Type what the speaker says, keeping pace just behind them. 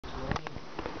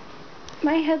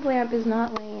My headlamp is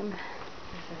not lame.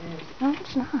 Yes, it is. No,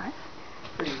 it's not.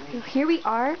 Pretty So lame. here we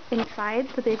are inside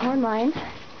the Bighorn Mine,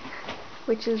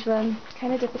 which is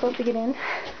kind of difficult to get in.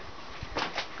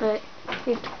 But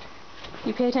if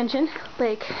you pay attention,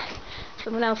 like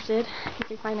someone else did, you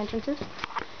can find entrances.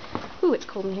 Ooh, it's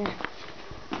cold in here.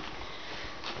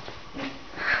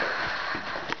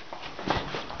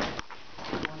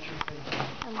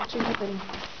 I'm watching the footing.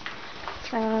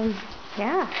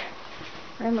 Yeah,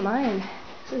 we're in the mine.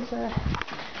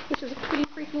 This is pretty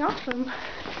freaking awesome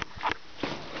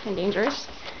and dangerous.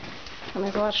 And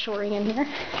there's a lot of shoring in here.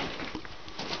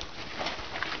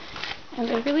 And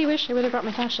I really wish I would have brought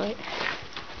my flashlight.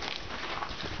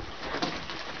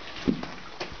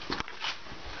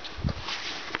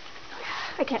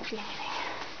 I can't see anything.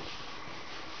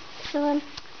 So,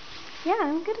 yeah,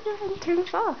 I'm gonna go ahead and turn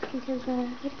this off because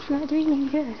it's not doing any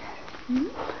good.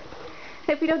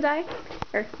 If we don't die,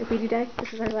 or if we do die,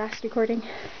 this is our last recording.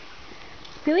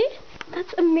 Really?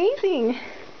 That's amazing!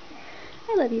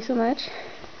 I love you so much.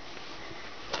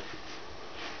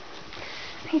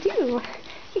 I do.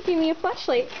 He gave me a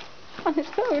flashlight on his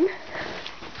phone.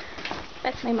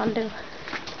 That's my Mondo.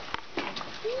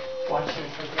 Watch this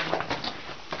again.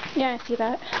 Yeah, I see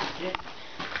that. Yeah.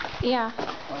 Yeah.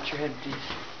 Watch your head, please.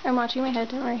 I'm watching my head,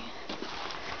 don't worry.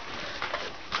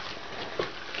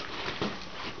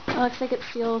 It looks like it's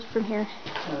sealed from here.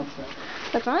 No, that's not.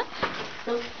 That's not?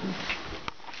 Nope.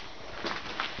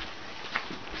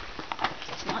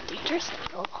 It's not dangerous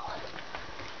at all.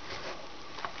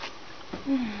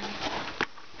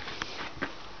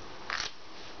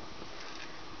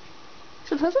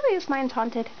 Supposedly this mine's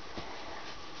haunted.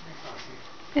 That's awesome.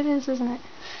 It is, isn't it?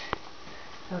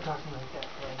 No talking like that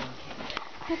for right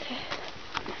now, Okay.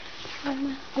 I'm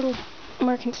a little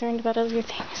more concerned about other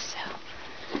things, so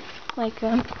like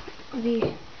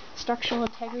the structural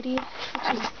integrity,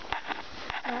 which is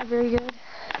not very good.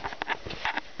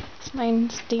 This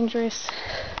mine's dangerous.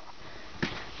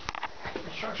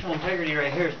 The structural integrity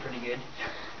right here is pretty good.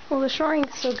 Well, the shoring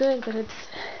is so good, but it's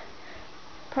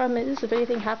problem is if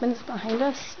anything happens behind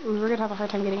us, we're gonna have a hard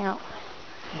time getting out.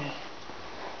 Yeah.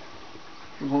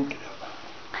 We won't get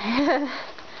out.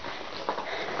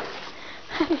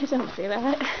 Don't say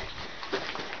that.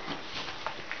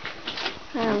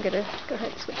 I'm gonna go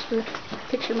ahead and switch to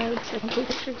picture mode so I can take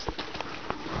pictures.